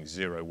literally using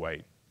zero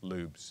weight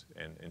lubes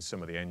in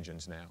some of the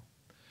engines now.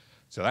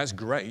 So that's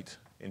great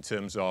in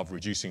terms of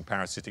reducing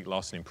parasitic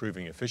loss and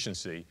improving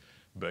efficiency,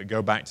 but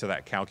go back to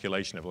that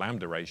calculation of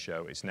lambda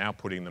ratio, it's now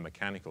putting the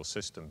mechanical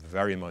system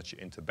very much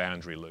into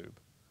boundary lube.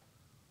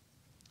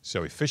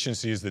 So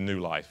efficiency is the new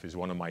life is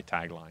one of my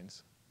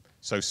taglines.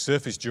 So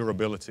surface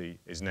durability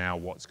is now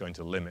what's going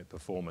to limit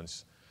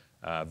performance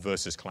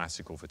versus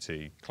classical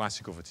fatigue.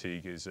 Classical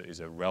fatigue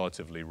is a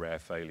relatively rare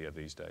failure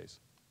these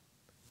days.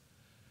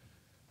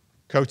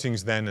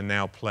 Coatings then are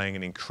now playing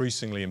an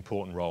increasingly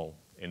important role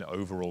in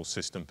overall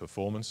system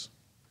performance.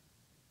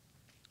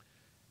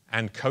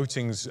 And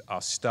coatings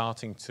are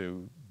starting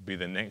to be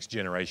the next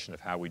generation of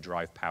how we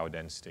drive power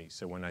density.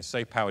 So when I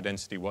say power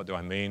density, what do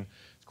I mean?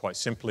 It's quite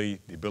simply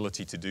the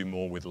ability to do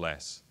more with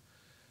less.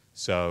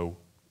 So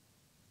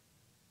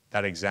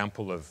that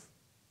example of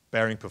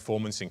bearing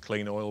performance in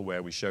clean oil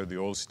where we showed the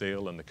oil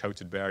steel and the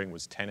coated bearing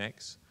was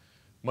 10x.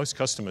 Most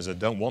customers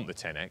don't want the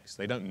 10x.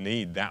 They don't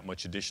need that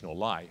much additional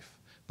life.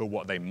 But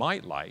what they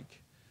might like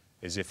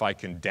is if I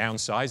can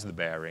downsize the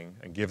bearing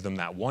and give them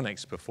that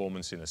 1x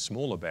performance in a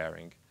smaller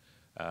bearing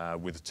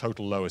with a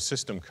total lower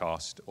system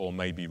cost or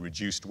maybe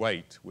reduced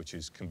weight, which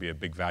can be a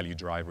big value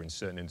driver in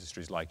certain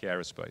industries like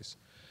aerospace.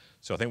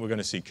 So I think we're going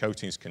to see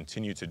coatings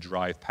continue to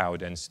drive power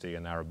density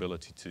and our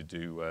ability to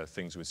do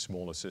things with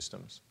smaller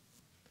systems.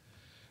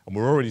 And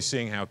we're already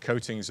seeing how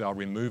coatings are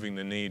removing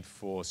the need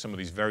for some of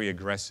these very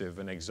aggressive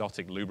and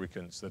exotic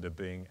lubricants that are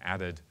being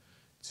added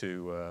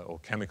to, or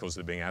chemicals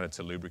that are being added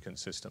to lubricant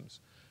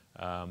systems.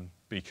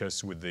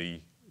 Because with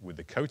the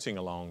coating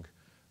along,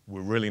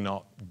 we're really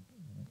not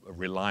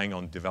relying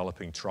on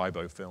developing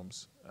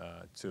tribofilms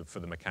for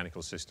the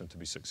mechanical system to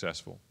be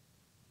successful.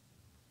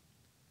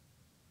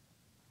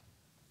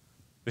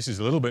 This is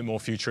a little bit more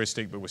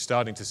futuristic, but we're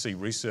starting to see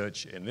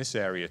research in this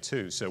area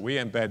too. So we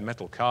embed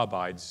metal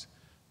carbides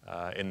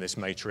in this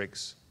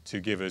matrix to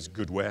give us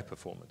good wear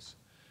performance.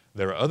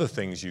 There are other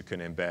things you can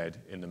embed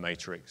in the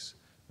matrix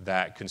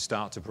that can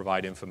start to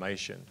provide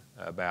information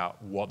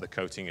about what the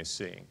coating is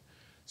seeing.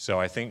 So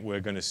I think we're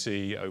going to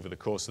see over the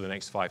course of the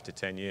next 5 to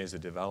 10 years a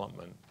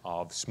development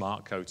of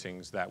smart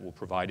coatings that will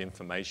provide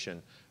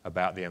information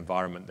about the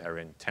environment they're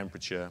in,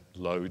 temperature,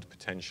 load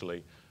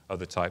potentially,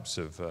 other types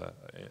of,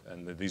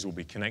 and these will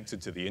be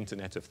connected to the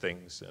Internet of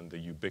Things and the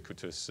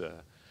ubiquitous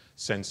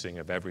sensing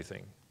of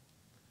everything.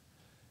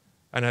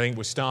 And I think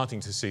we're starting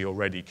to see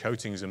already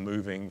coatings are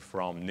moving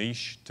from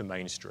niche to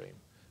mainstream.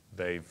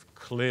 They've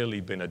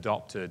clearly been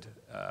adopted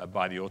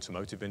by the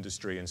automotive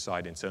industry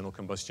inside internal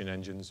combustion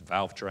engines,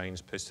 valve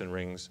trains, piston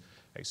rings,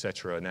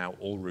 etc. are now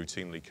all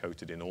routinely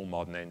coated in all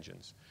modern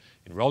engines.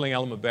 In rolling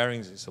element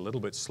bearings, it's a little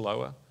bit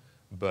slower,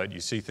 but you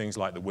see things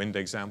like the wind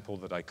example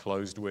that I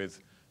closed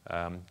with.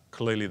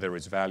 Clearly there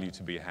is value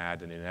to be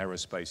had, and in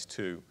aerospace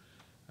too.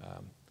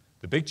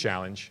 The big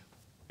challenge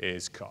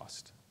is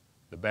cost.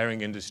 The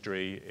bearing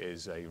industry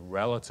is a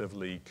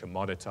relatively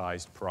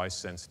commoditized,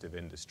 price-sensitive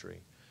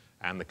industry.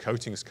 And the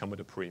coatings come at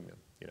a premium.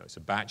 It's a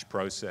batch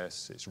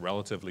process, it's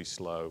relatively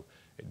slow,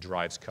 it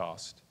drives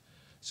cost.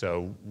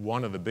 So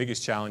one of the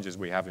biggest challenges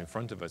we have in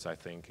front of us, I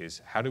think,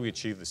 is how do we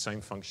achieve the same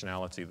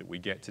functionality that we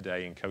get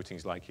today in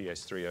coatings like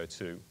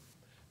ES302,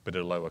 but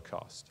at a lower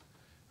cost?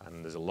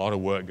 And there's a lot of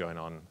work going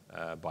on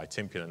by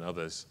Timken and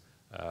others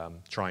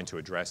trying to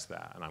address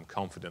that. And I'm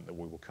confident that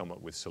we will come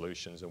up with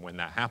solutions. And when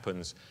that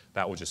happens,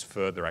 that will just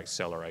further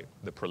accelerate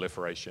the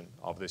proliferation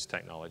of this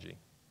technology.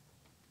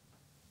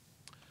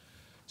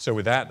 So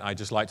with that, I'd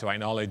just like to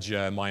acknowledge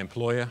my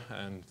employer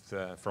and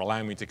for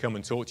allowing me to come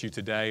and talk to you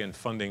today and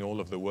funding all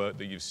of the work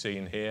that you've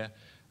seen here.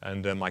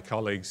 And my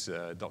colleagues,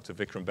 Dr.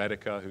 Vikram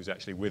Bedekar, who's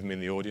actually with me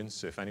in the audience.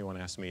 So if anyone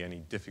asks me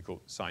any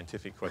difficult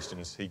scientific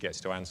questions, he gets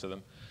to answer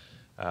them.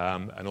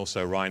 And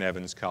also Ryan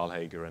Evans, Carl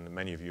Hager, and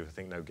many of you I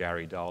think know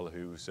Gary Dahl,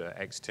 who's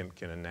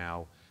ex-Timken and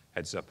now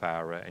heads up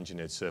our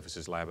Engineered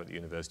Surfaces Lab at the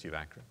University of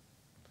Akron.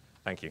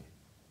 Thank you.